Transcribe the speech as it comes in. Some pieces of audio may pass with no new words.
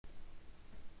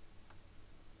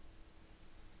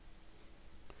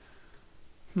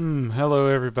Hello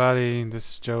everybody,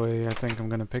 this is Joey. I think I'm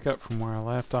going to pick up from where I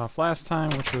left off last time,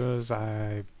 which was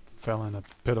I fell in a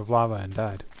pit of lava and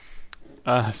died.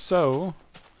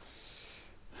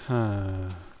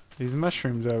 These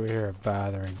mushrooms over here are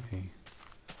bothering me.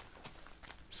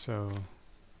 So,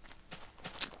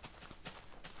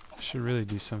 I should really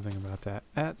do something about that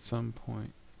at some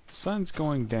point. Sun's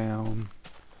going down,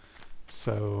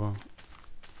 so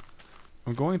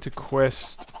I'm going to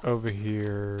quest over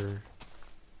here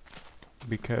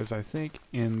because I think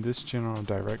in this general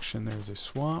direction there's a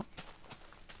swamp,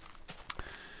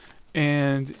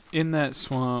 and in that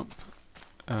swamp,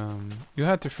 you'll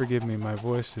have to forgive me, my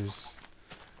voice is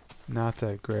not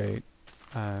that great.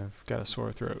 I've got a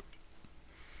sore throat.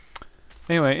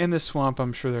 Anyway, in this swamp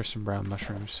I'm sure there's some brown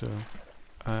mushrooms, so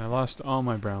I lost all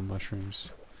my brown mushrooms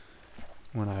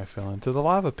when I fell into the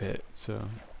lava pit, so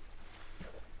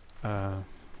gotta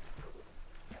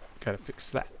fix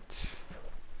that.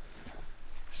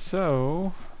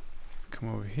 So,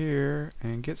 come over here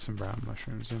and get some brown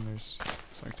mushrooms, and looks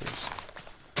like there's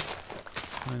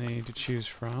plenty to choose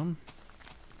from.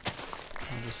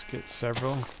 I'll just get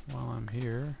several while I'm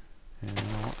here, and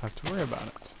I won't have to worry about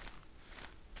it.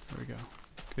 There we go.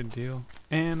 Good deal.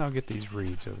 And I'll get these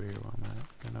reeds over here while I'm at it.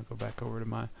 Then I'll go back over to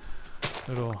my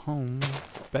little home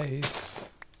base.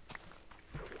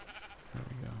 There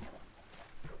we go.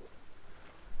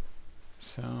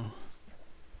 So,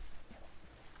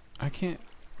 I can't...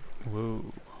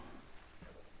 Whoa.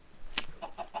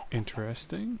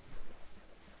 Interesting.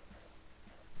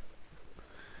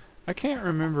 I can't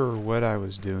remember what I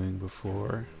was doing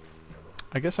before.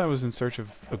 I guess I was in search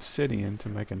of obsidian to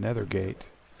make a nether gate.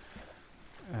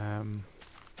 Oh,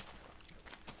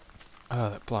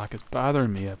 that block is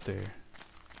bothering me up there.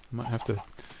 I might have to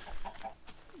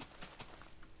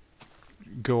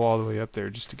go all the way up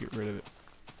there just to get rid of it.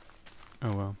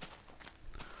 Oh well.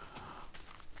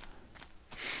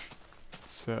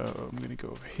 So I'm gonna go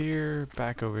over here,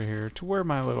 back over here to where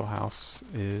my little house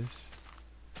is,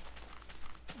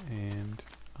 and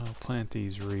I'll plant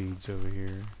these reeds over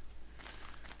here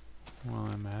while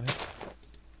I'm at it.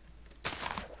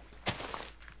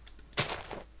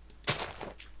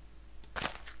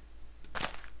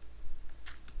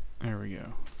 There we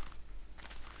go.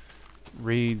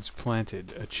 Reeds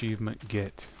planted. Achievement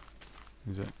get.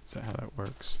 Is that how that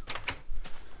works?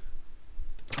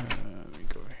 Let me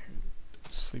go over here.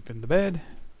 Sleep in the bed.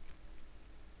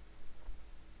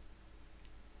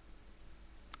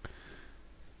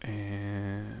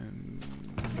 And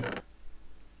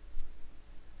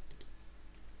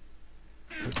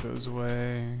put those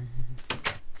away.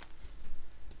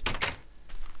 I'll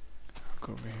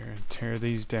go over here and tear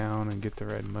these down and get the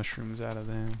red mushrooms out of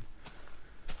them.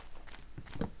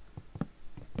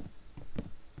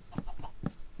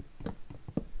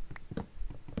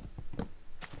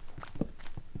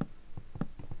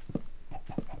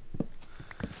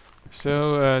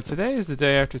 So today is the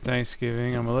day after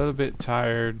Thanksgiving. I'm a little bit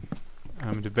tired.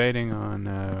 I'm debating on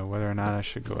whether or not I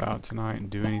should go out tonight and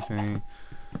do anything.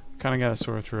 Kind of got a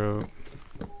sore throat,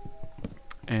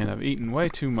 and I've eaten way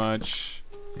too much,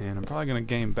 and I'm probably going to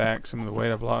gain back some of the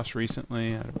weight I've lost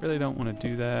recently. I really don't want to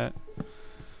do that,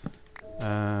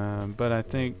 but I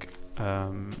think I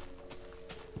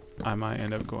might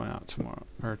end up going out tomorrow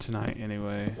or tonight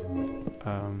anyway,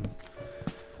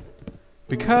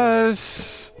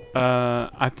 because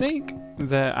I think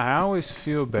that I always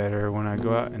feel better when I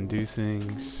go out and do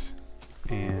things,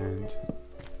 and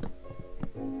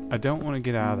I don't want to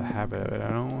get out of the habit of it. I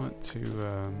don't want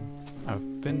to,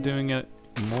 I've been doing it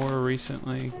more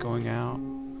recently, going out,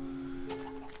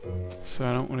 so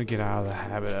I don't want to get out of the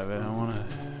habit of it. I want to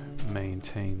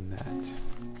maintain that.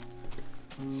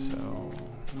 So,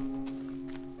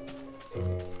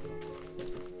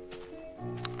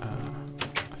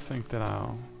 I think that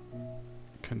I'll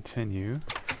continue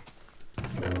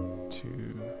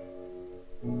to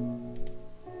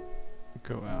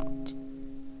go out.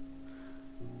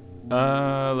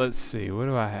 Let's see, what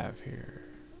do I have here?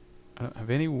 I don't have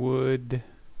any wood.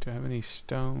 Do I have any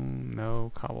stone?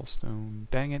 No, cobblestone.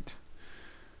 Dang it.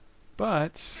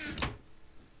 But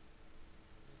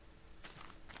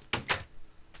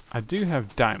I do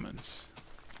have diamonds.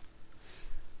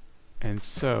 And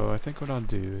so I think what I'll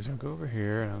do is I'll go over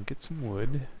here and I'll get some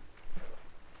wood.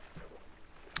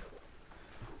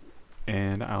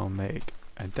 And I'll make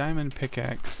a diamond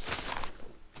pickaxe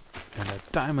and a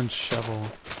diamond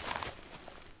shovel.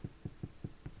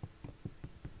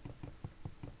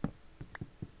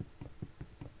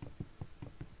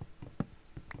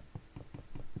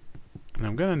 And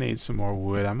I'm gonna need some more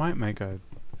wood. I might make a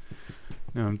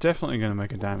No, I'm definitely going to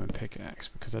make a diamond pickaxe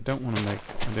because I don't want to make...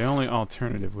 The only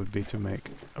alternative would be to make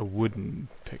a wooden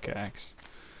pickaxe.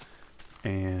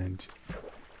 And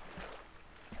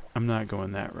I'm not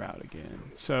going that route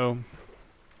again. So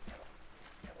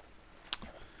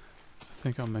I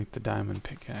think I'll make the diamond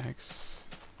pickaxe.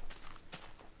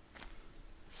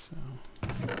 So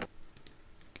get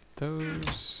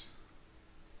those.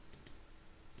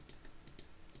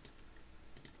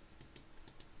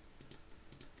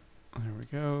 There we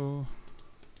go.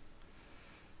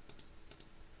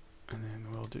 And then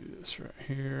we'll do this right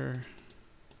here.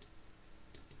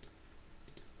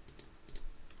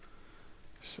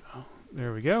 So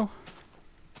there we go.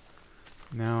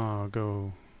 Now I'll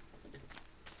go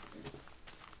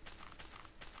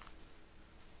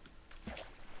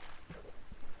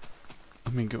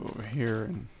let me go over here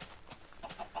and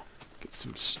get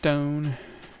some stone.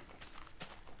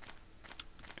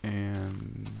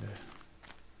 And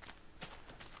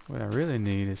what I really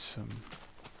need is some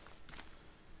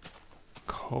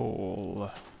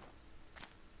coal.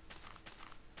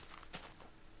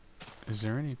 Is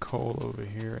there any coal over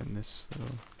here in this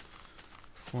little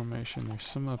formation? There's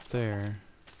some up there.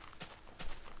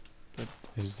 But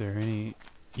is there any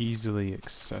easily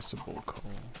accessible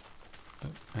coal? Oh,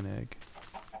 an egg.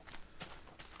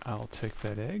 I'll take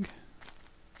that egg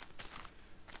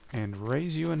and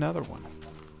raise you another one.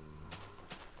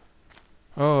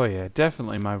 Oh yeah,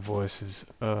 definitely my voice is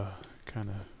kind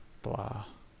of blah.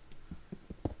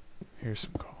 Here's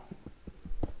some coal.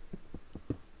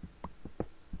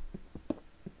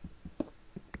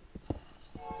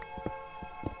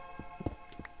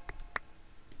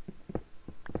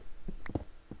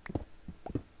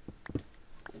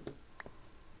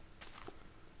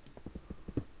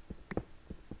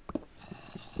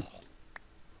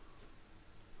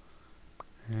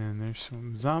 And there's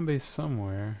some zombies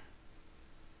somewhere.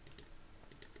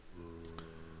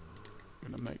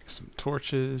 I'm gonna make some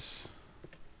torches.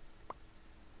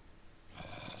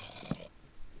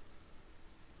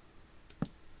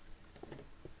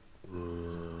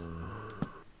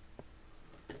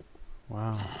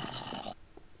 Wow.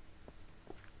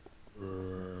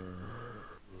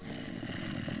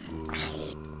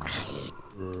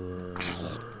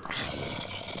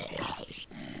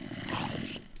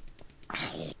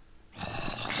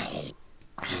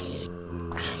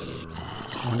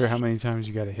 I wonder how many times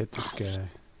you gotta hit this guy.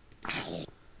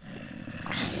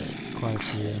 Quite a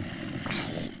few.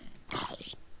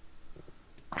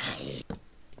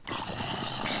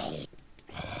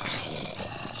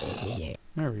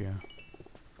 There we go.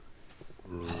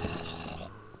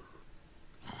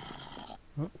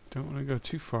 Oh, don't want to go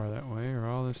too far that way or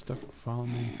all this stuff will follow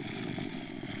me.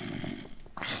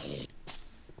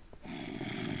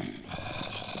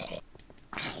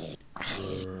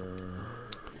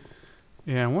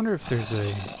 Yeah, I wonder if there's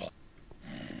a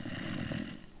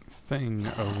thing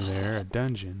over there, a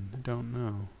dungeon. I don't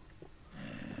know.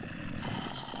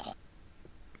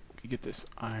 You get this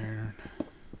iron.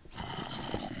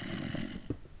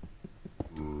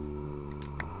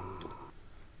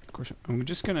 Of course, I'm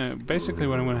just gonna, basically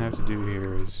what I'm gonna have to do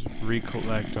here is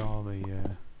recollect all the,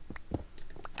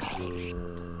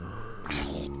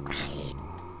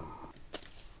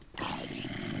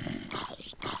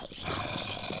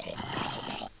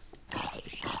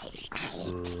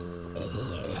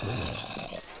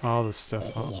 all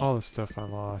the stuff I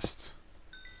lost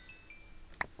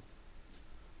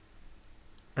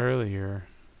earlier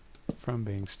from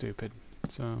being stupid.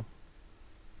 So,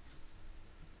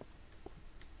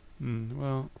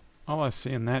 well, all I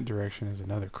see in that direction is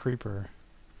another creeper.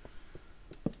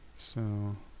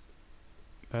 So,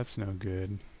 that's no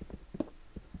good.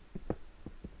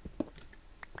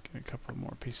 Get a couple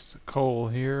more pieces of coal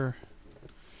here.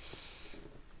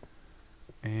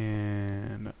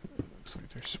 And looks like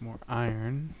there's some more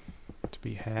iron to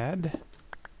be had.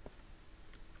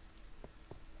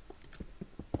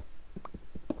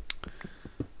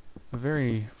 A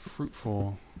very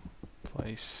fruitful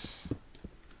place.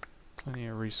 Plenty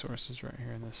of resources right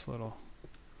here in this little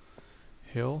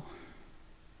hill.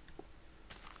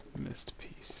 Missed a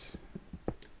piece.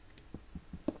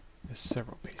 Missed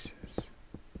several pieces.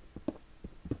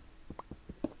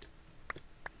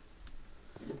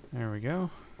 There we go.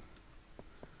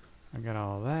 I got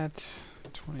all of that.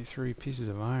 23 pieces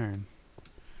of iron.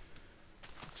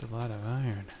 That's a lot of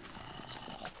iron.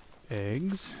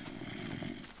 Eggs.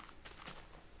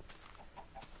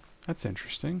 That's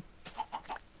interesting.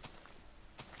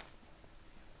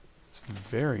 It's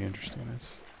very interesting.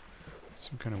 That's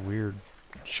some kind of weird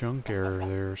chunk error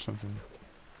there or something.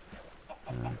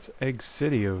 It's Egg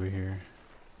City over here.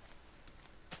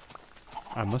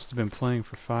 I must have been playing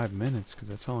for 5 minutes, because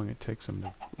that's how long it takes them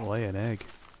to lay an egg.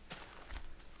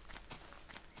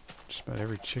 Just about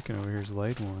every chicken over here has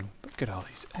laid one. Look at all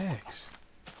these eggs.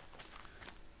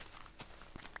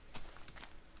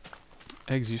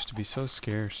 Eggs used to be so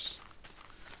scarce.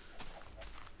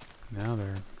 Now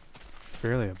they're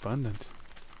fairly abundant.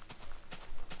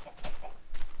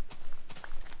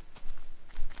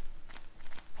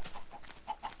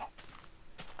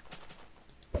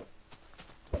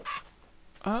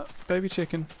 Baby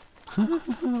chicken.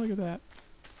 Look at that.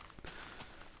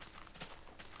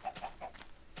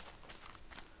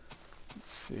 Let's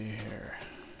see here.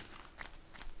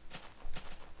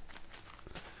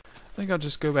 I think I'll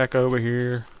just go back over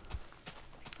here.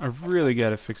 I've really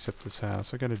got to fix up this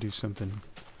house. I got to do something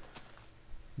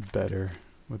better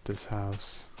with this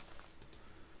house.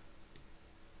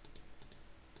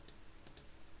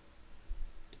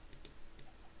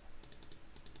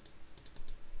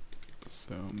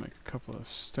 So make a couple of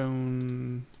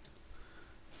stone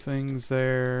things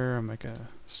there. I'll make a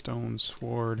stone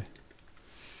sword.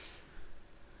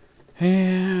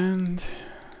 And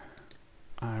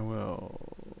I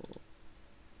will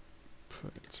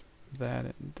put that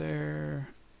in there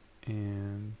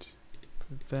and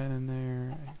put that in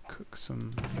there and cook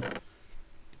some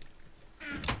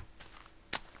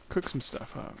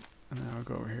stuff up. And then I'll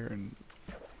go over here and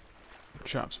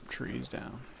chop some trees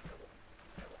down.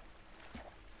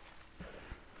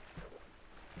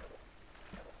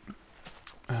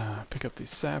 Pick up these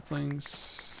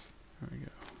saplings. There we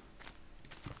go.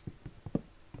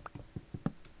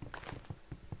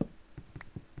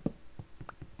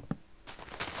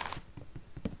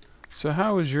 So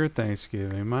how was your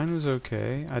Thanksgiving? Mine was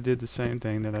okay. I did the same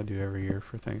thing that I do every year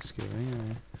for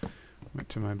Thanksgiving. I went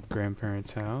to my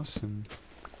grandparents' house and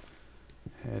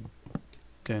had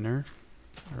dinner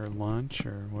or lunch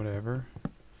or whatever.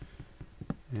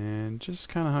 And just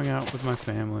kind of hung out with my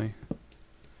family,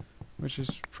 which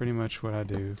is pretty much what I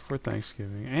do for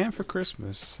Thanksgiving and for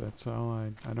Christmas. That's all.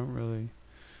 I don't really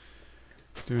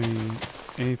do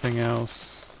anything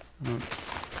else. I don't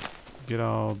get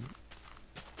all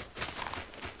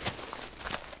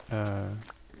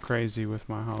crazy with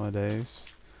my holidays.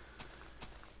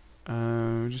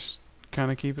 Just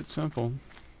kind of keep it simple.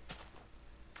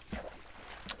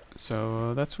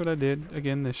 So that's what I did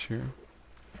again this year,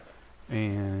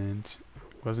 and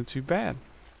it wasn't too bad.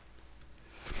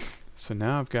 So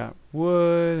now I've got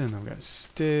wood, and I've got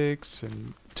sticks,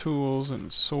 and tools, and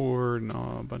a sword, and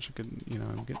a bunch of good,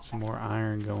 get some more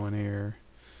iron going here.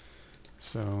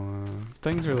 So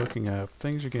things are looking up.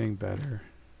 Things are getting better.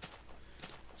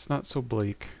 It's not so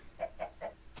bleak.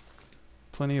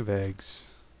 Plenty of eggs.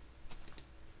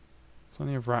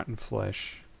 Plenty of rotten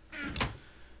flesh.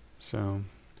 So,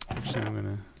 actually I'm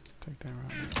going to take that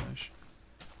rotten flesh.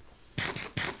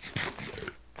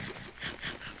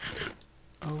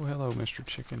 Oh, hello, Mr.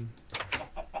 Chicken.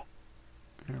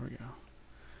 There we go.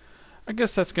 I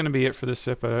guess that's going to be it for this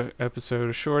episode.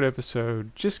 A short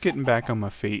episode. Just getting back on my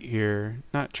feet here.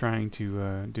 Not trying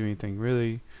to do anything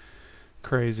really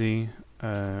crazy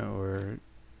or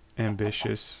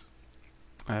ambitious.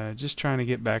 Just trying to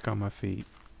get back on my feet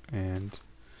and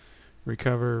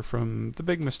recover from the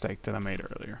big mistake that I made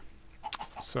earlier.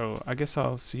 So I guess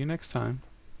I'll see you next time.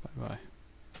 Bye-bye.